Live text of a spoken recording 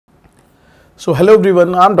So hello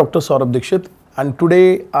everyone, I am Dr.Saurabh Dixit and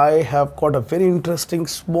today I have got a very interesting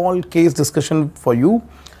small case discussion for you.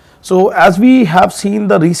 So as we have seen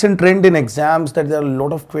the recent trend in exams that there are a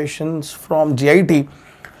lot of questions from GIT,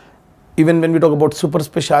 even when we talk about super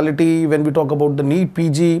speciality, when we talk about the NEET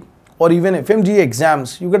PG or even FMG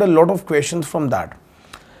exams, you get a lot of questions from that.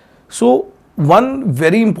 So one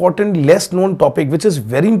very important less known topic which is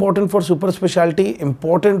very important for super speciality,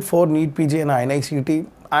 important for NEET PG and INI-CET,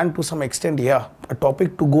 and to some extent a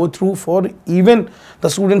topic to go through for even the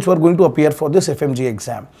students who are going to appear for this FMG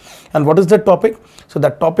exam. And what is that topic? So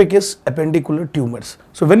that topic is appendicular tumors.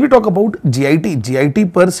 So when we talk about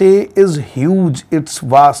GIT per se is huge, it's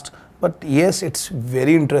vast, but yes, it's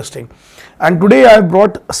very interesting. And today I have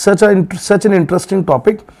brought such an interesting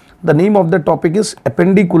topic. The name of the topic is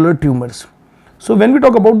appendicular tumors. So when we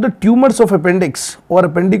talk about the tumors of appendix or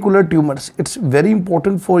appendicular tumors, it's very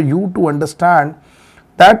important for you to understand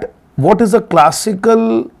that what is a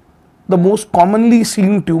classical, the most commonly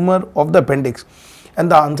seen tumor of the appendix,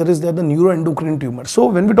 and the answer is they are the neuroendocrine tumors. So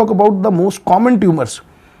when we talk about the most common tumors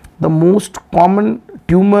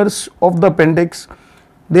of the appendix,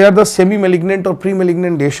 they are the semi-malignant or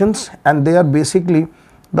pre-malignant lesions, and they are basically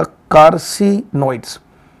the carcinoids.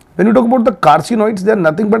 When you talk about the carcinoids, they are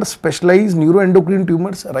nothing but specialized neuroendocrine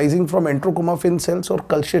tumors arising from enterochromaffin cells or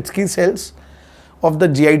Kulczynski cells of the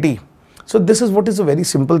GIT. So this is what is a very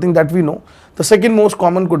simple thing that we know. The second most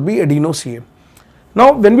common could be adeno-CA.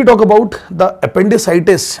 Now when we talk about the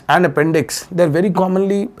appendicitis and appendix, they are very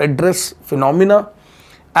commonly addressed phenomena,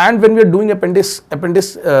 and when we are doing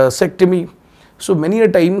appendicectomy, so many a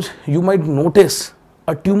times you might notice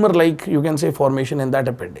a tumor like, you can say, formation in that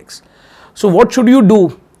appendix. So what should you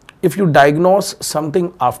do if you diagnose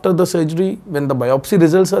something after the surgery when the biopsy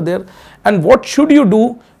results are there, and what should you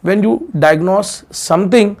do when you diagnose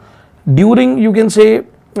something during, you can say,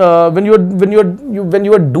 when you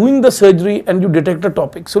are doing the surgery and you detect a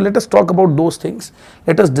topic? So let us talk about those things.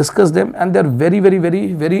 Let us discuss them, and they are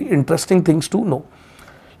very interesting things to know.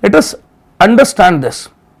 Let us understand this.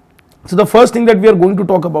 So the first thing that we are going to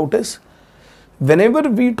talk about is whenever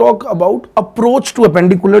we talk about approach to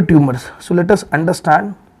appendicular tumors. So let us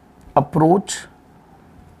understand approach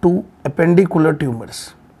to appendicular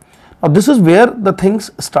tumors. Now this is where the things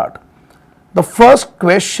start. The first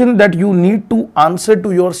question that you need to answer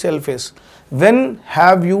to yourself is, when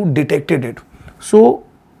have you detected it? So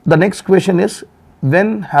the next question is,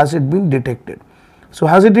 when has it been detected? So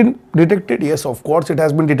has it been detected? Yes, of course it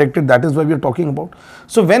has been detected. That is why we are talking about.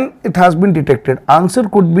 So when it has been detected, answer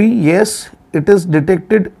could be yes, it is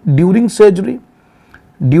detected during surgery,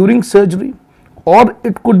 or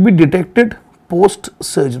it could be detected post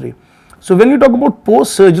surgery. So when we talk about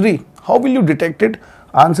post surgery, how will you detect it?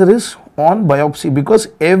 Answer is on biopsy, because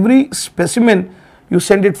every specimen you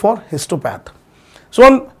send it for histopath. So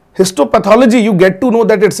on histopathology you get to know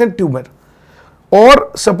that it's a tumor.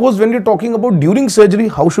 Or suppose when you're talking about during surgery,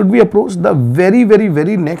 how should we approach? The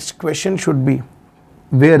very next question should be,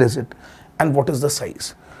 where is it and what is the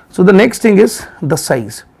size? So the next thing is the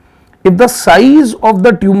size. If the size of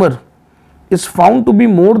the tumor is found to be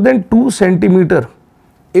more than 2 centimeter,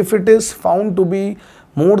 if it is found to be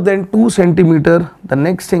more than 2 centimeter, the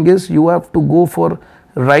next thing is you have to go for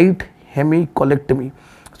right hemicolectomy.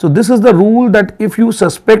 So this is the rule, that if you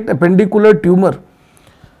suspect appendicular tumor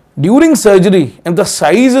during surgery and the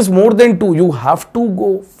size is more than 2, you have to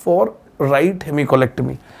go for right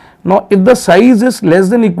hemicolectomy. Now if the size is less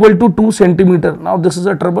than equal to 2 centimeter, now this is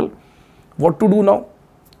a trouble. What to do now?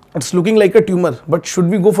 It's looking like a tumor, but should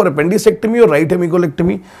we go for appendicectomy or right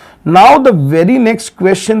hemicolectomy? Now the very next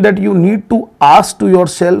question that you need to ask to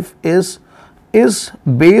yourself is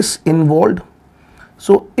base involved?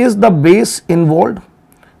 So is the base involved?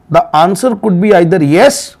 The answer could be either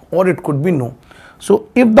yes or it could be no. So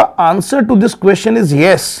if the answer to this question is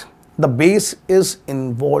yes, the base is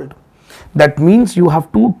involved, that means you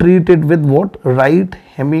have to treat it with what? Right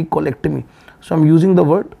hemicolectomy. So I'm using the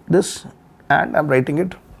word this and I'm writing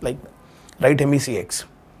it like right hemi-CX.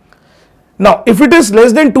 Now if it is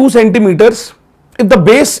less than 2 centimeters, if the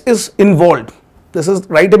base is involved, this is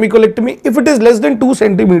right hemicolectomy. If it is less than 2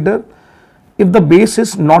 centimeter, if the base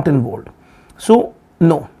is not involved, so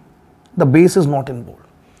no, the base is not involved.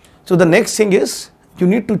 So the next thing is you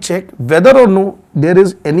need to check whether or no there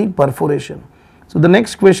is any perforation. So the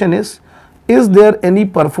next question is there any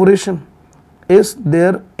perforation? Is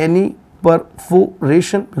there any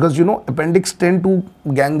perforation? Because you know appendix tend to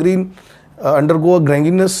gangrene, undergo a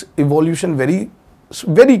gangrenous evolution very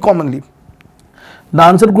commonly. The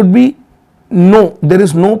answer could be no, there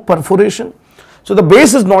is no perforation. So the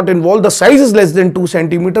base is not involved, the size is less than 2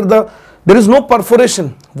 centimeter, the There is no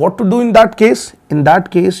perforation. What to do in that case? In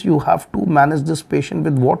that case, you have to manage this patient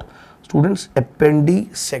with what? Students,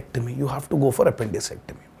 appendicectomy. You have to go for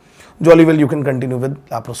appendicectomy. Jolly well, you can continue with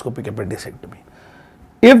laparoscopic appendicectomy.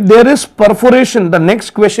 If there is perforation, the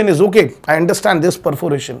next question is, okay, I understand this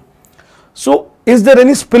perforation. So, is there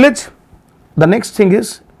any spillage? The next thing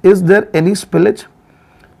is there any spillage?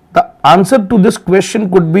 The answer to this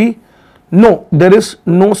question could be no, there is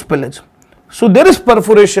no spillage. So, there is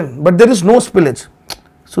perforation, but there is no spillage.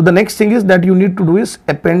 So, the next thing is that you need to do is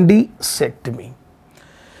appendicectomy.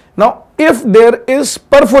 Now, if there is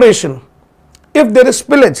perforation, if there is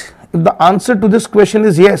spillage, if the answer to this question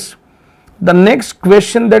is yes, the next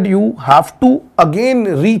question that you have to again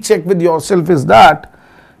recheck with yourself is that,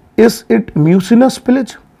 is it mucinous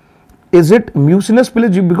spillage? Is it mucinous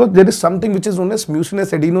spillage? Because there is something which is known as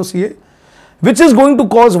mucinous adenoceae, which is going to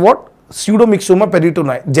cause what? Pseudomyxoma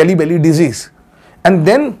peritonei, jelly belly disease. And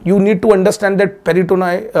then you need to understand that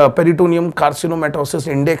peritoneum carcinomatosis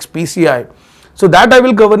index, PCI. So that I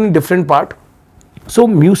will cover in different part. So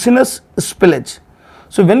mucinous spillage.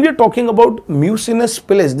 So when we are talking about mucinous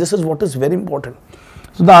spillage, this is what is very important.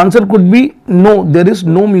 So the answer could be no, there is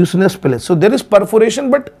no mucinous spillage. So there is perforation,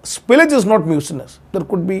 but spillage is not mucinous. There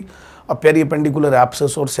could be a periappendicular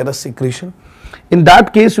abscess or serous secretion. In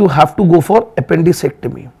that case, you have to go for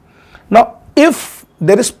appendicectomy. Now, if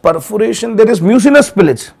there is perforation, there is mucinous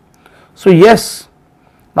spillage. So yes,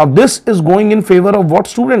 now this is going in favor of what,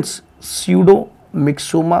 students?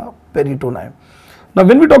 Pseudomyxoma peritonei. Now,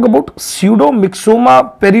 when we talk about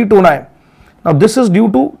pseudomyxoma peritonei, now this is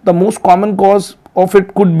due to the most common cause of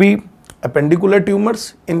it could be appendicular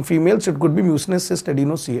tumors. In females, it could be mucinous cyst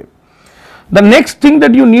adenoceae. The next thing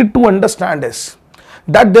that you need to understand is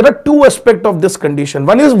that there are two aspects of this condition.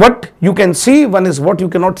 One is what you can see, one is what you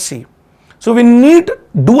cannot see. So we need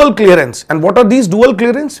dual clearance. And what are these dual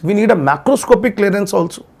clearance? We need a macroscopic clearance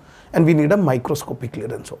also, and we need a microscopic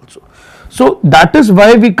clearance also. So that is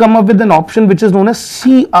why we come up with an option which is known as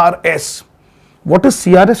CRS. What is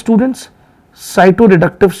CRS, students?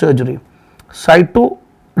 Cytoreductive surgery.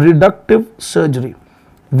 Cytoreductive surgery.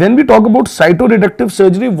 When we talk about cytoreductive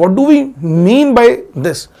surgery, what do we mean by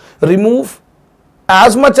this? Remove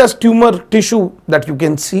as much as tumor tissue that you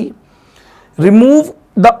can see. Remove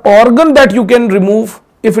the organ that you can remove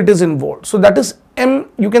if it is involved. So that is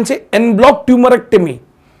you can say en bloc tumorectomy.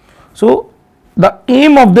 So the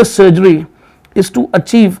aim of this surgery is to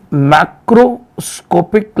achieve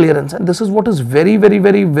macroscopic clearance, and this is what is very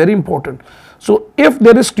important. So if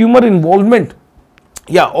there is tumor involvement,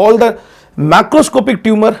 yeah, all the macroscopic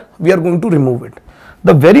tumor we are going to remove it.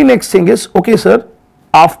 The very next thing is, okay sir,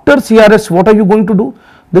 after CRS what are you going to do?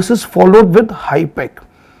 This is followed with HIPEC.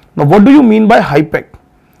 Now what do you mean by HIPEC?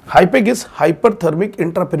 HIPEC is hyperthermic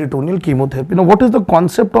intraperitoneal chemotherapy. Now what is the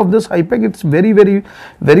concept of this HIPEC? It's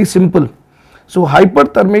very simple. So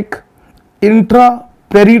hyperthermic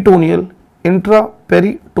intraperitoneal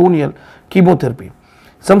chemotherapy.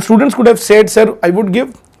 Some students could have said, sir, I would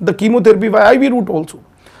give the chemotherapy by IV route also.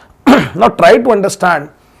 Now try to understand,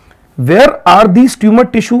 where are these tumor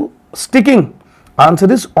tissue sticking?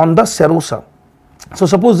 Answer is on the serosa. So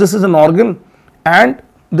suppose this is an organ and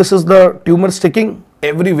this is the tumor sticking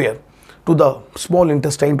everywhere, to the small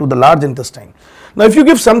intestine, to the large intestine. Now if you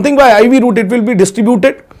give something by IV route, it will be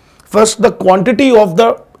distributed. First, the quantity of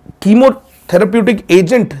the chemotherapeutic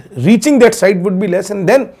agent reaching that site would be less, and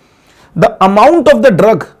then the amount of the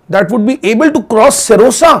drug that would be able to cross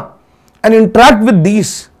serosa and interact with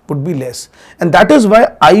these would be less, and that is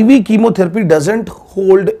why IV chemotherapy doesn't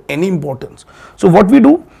hold any importance. So what we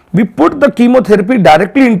do, we put the chemotherapy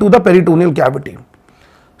directly into the peritoneal cavity.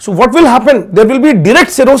 So what will happen? There will be direct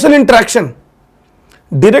serosal interaction.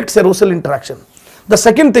 The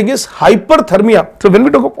second thing is hyperthermia. So when we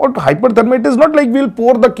talk about hyperthermia, it is not like we will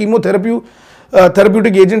pour the chemotherapy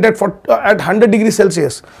therapeutic agent at 100 degrees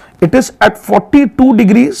Celsius. It is at 42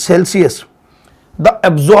 degrees Celsius. The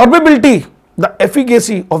absorbability, the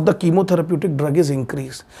efficacy of the chemotherapeutic drug is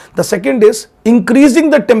increased. The second is increasing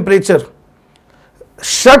the temperature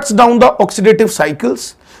shuts down the oxidative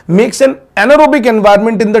cycles, makes an anaerobic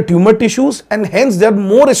environment in the tumor tissues, and hence they are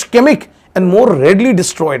more ischemic and more readily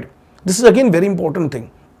destroyed. This is again very important thing.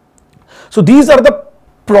 So these are the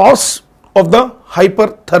pros of the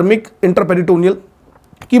hyperthermic intraperitoneal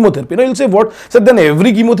chemotherapy. Now you will say, what? So then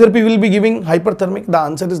every chemotherapy will be giving hyperthermic. The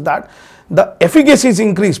answer is that the efficacy is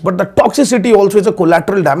increased, but the toxicity also is a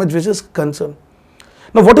collateral damage which is concerned.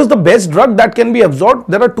 Now what is the best drug that can be absorbed?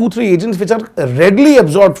 There are 2-3 agents which are readily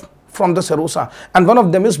absorbed from the serosa, and one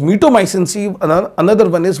of them is mitomycin C, another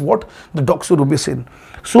one is what? The doxorubicin.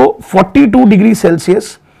 So 42 degrees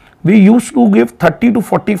Celsius, we used to give 30 to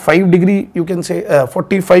 45 degree, you can say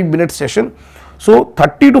 45-minute session. So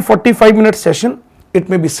 30 to 45-minute session, it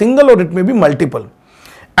may be single or it may be multiple.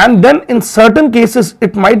 And then in certain cases,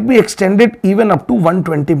 it might be extended even up to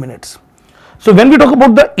 120 minutes. So when we talk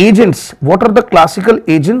about the agents, what are the classical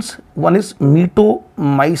agents? One is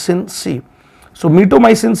mitomycin C. So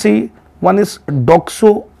mitomycin C, one is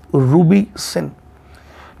doxorubicin.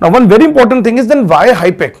 Now one very important thing is then why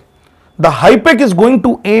HIPEC? The HIPEC is going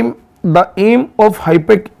to the aim of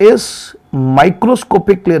HIPEC is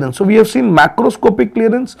microscopic clearance. So we have seen macroscopic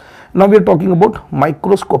clearance, now we are talking about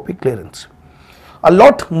microscopic clearance. A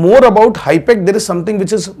lot more about HIPEC, there is something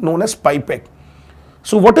which is known as PIPEC.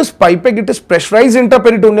 So what is PIPEC? It is pressurized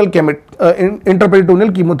interperitoneal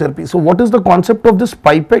chemotherapy. So what is the concept of this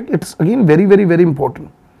PIPEC? It's again very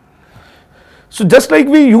important. So just like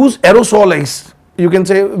we use aerosolized, you can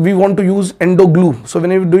say we want to use endoglue. So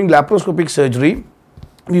when you're doing laparoscopic surgery,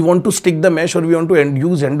 we want to stick the mesh or we want to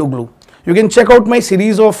use endoglue. You can check out my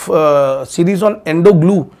series on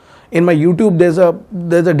endoglue in my YouTube.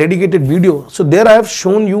 There's a dedicated video. So there I have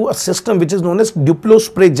shown you a system which is known as Duplo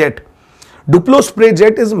spray jet. Duplo spray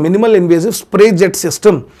jet is minimal invasive spray jet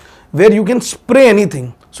system where you can spray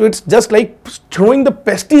anything. So it's just like throwing the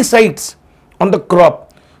pesticides on the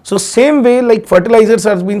crop. So same way like fertilizers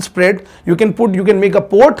are being spread, you can make a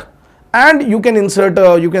port and you can insert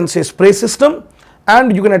a, you can say spray system,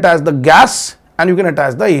 and you can attach the gas and you can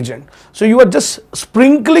attach the agent. So you are just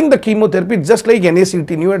sprinkling the chemotherapy just like NACT,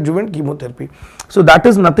 neoadjuvant chemotherapy. So that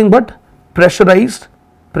is nothing but pressurized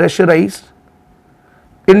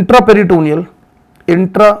intraperitoneal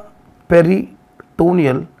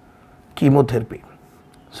chemotherapy.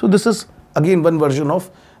 So this is again one version of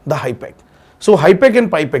the HIPEC. So HIPEC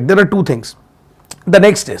and PIPEC, there are two things. The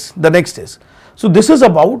next is, so this is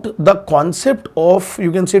about the concept of,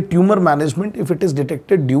 you can say, tumor management if it is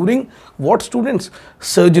detected during what, students?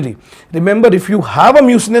 Surgery. Remember, if you have a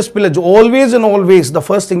mucinous spillage, always and always the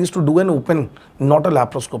first thing is to do an open, not a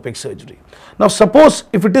laparoscopic surgery. Now suppose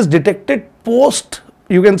if it is detected post,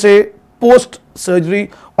 you can say post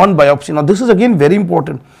surgery on biopsy. Now this is again very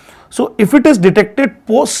important. So if it is detected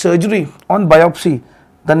post surgery on biopsy,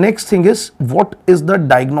 the next thing is, what is the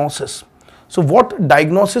diagnosis? So what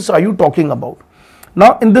diagnosis are you talking about?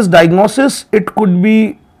 Now in this diagnosis, it could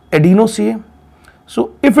be adeno-CA.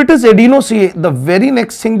 So if it is adeno-CA, the very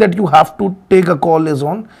next thing that you have to take a call is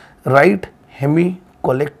on right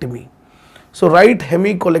hemicolectomy. So right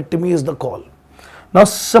hemicolectomy is the call. Now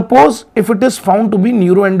suppose if it is found to be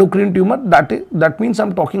neuroendocrine tumor, that means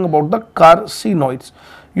I'm talking about the carcinoids.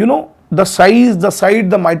 You know, the size, the site,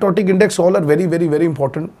 the mitotic index, all are very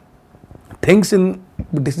important things in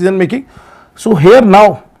decision making. So here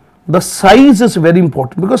now the size is very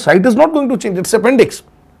important because site is not going to change, it's appendix.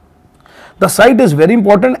 The site is very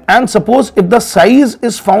important, and suppose if the size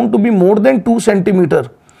is found to be more than 2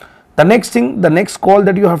 centimeter, the next call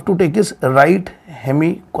that you have to take is right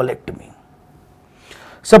hemicolectomy.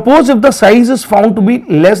 Suppose if the size is found to be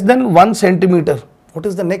less than 1 centimeter, what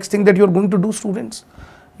is the next thing that you are going to do, students?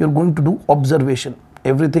 You are going to do observation.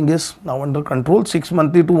 Everything is now under control, 6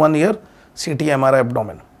 monthly to 1 year CT MRI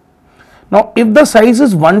abdomen. Now if the size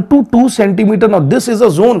is 1 to 2 centimeter, now this is a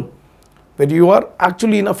zone where you are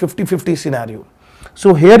actually in a 50-50 scenario.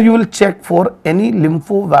 So here you will check for any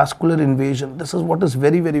lymphovascular invasion. This is what is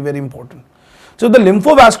very important. So the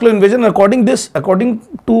lymphovascular invasion, according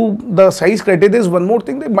to the size criteria, is one more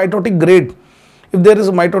thing, the mitotic grade. If there is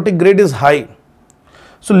a mitotic grade is high,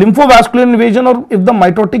 so lymphovascular invasion, or if the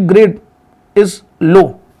mitotic grade is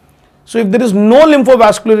low. So if there is no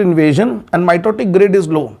lymphovascular invasion and mitotic grade is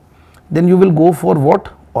low, then you will go for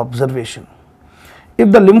what? Observation.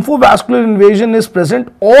 If the lymphovascular invasion is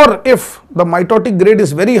present, or if the mitotic grade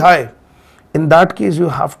is very high, in that case you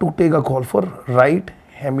have to take a call for right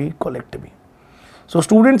hemicolectomy. So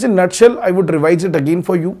students, in nutshell, I would revise it again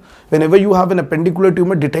for you. Whenever you have an appendicular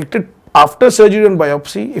tumor detected after surgery and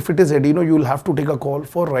biopsy, if it is adeno, you will have to take a call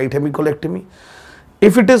for right hemicolectomy.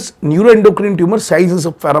 If it is neuroendocrine tumor, size is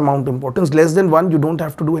of paramount importance. Less than 1, you don't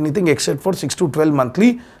have to do anything except for 6 to 12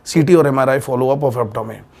 monthly CT or MRI follow-up of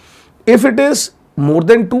abdomen. If it is more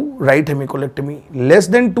than 2, right hemicolectomy. Less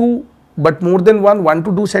than 2 but more than 1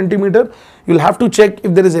 to 2 centimeter, you will have to check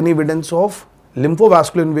if there is any evidence of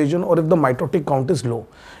lymphovascular invasion or if the mitotic count is low.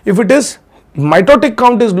 If it is mitotic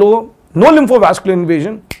count is low, no lymphovascular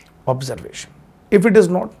invasion, observation. If it is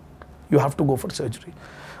not, you have to go for surgery.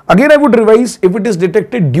 Again, I would revise, if it is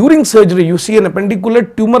detected during surgery, you see an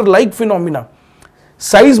appendicular tumor like phenomena,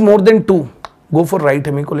 size more than 2, go for right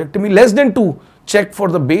hemicolectomy. Less than 2, check for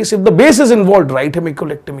the base. If the base is involved, right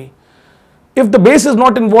hemicolectomy. If the base is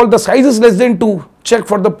not involved, the size is less than 2, check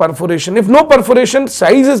for the perforation. If no perforation,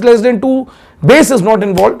 size is less than 2, base is not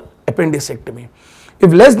involved, appendicectomy.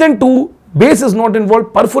 If less than 2, base is not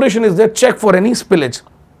involved, perforation is there, check for any spillage.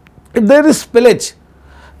 If there is spillage,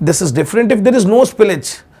 this is different. If there is no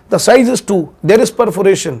spillage, the size is 2, there is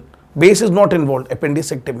perforation, base is not involved,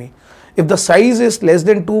 appendicectomy. If the size is less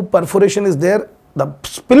than 2, perforation is there, the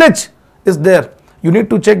spillage is there, you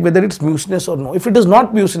need to check whether it's mucinous or no. If it is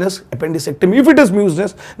not mucinous, appendicectomy. If it is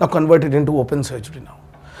mucinous, now convert it into open surgery now.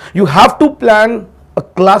 You have to plan a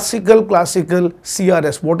classical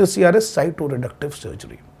CRS. What is CRS? Cytoreductive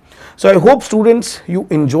surgery. So I hope students you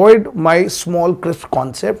enjoyed my small crisp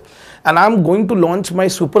concept, and I'm going to launch my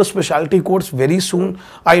super specialty course very soon.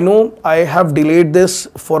 I know I have delayed this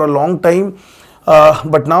for a long time,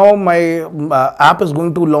 but now my app is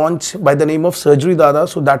going to launch by the name of Surgery Dada.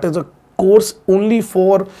 So that is a course only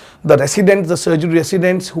for the residents, the surgery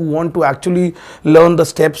residents who want to actually learn the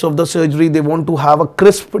steps of the surgery. They want to have a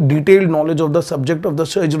crisp, detailed knowledge of the subject of the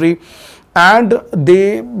surgery, and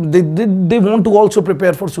they want to also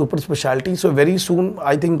prepare for super specialty. So very soon,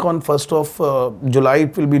 I think on 1st of July,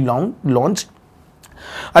 it will be launched.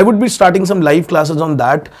 I would be starting some live classes on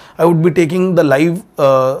that. I would be taking the live,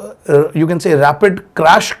 you can say, rapid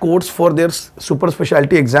crash course for their super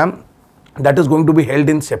specialty exam. That is going to be held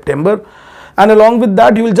in September, and along with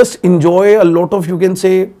that you will just enjoy a lot of, you can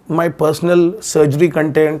say, my personal surgery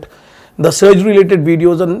content, the surgery related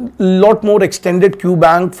videos, and a lot more extended Q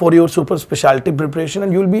bank for your super specialty preparation,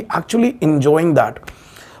 and you will be actually enjoying that.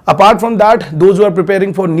 Apart from that, those who are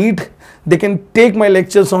preparing for NEET, they can take my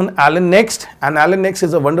lectures on allennext, and allennext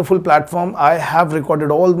is a wonderful platform. I have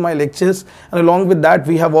recorded all my lectures, and along with that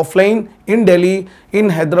we have offline in Delhi, in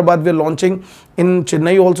Hyderabad we are launching, in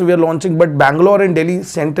Chennai also we are launching, but Bangalore and Delhi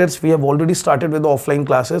centers we have already started with the offline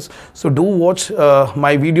classes. So do watch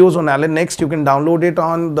my videos on allennext. You can download it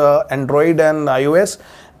on the Android and iOS,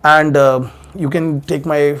 and you can take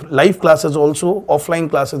my live classes also, offline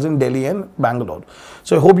classes in Delhi and Bangalore.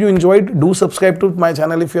 So I hope you enjoyed. Do subscribe to my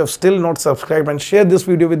channel if you have still not subscribed, and share this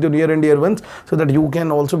video with your near and dear ones so that you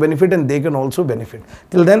can also benefit and they can also benefit.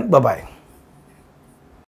 Till then, bye bye.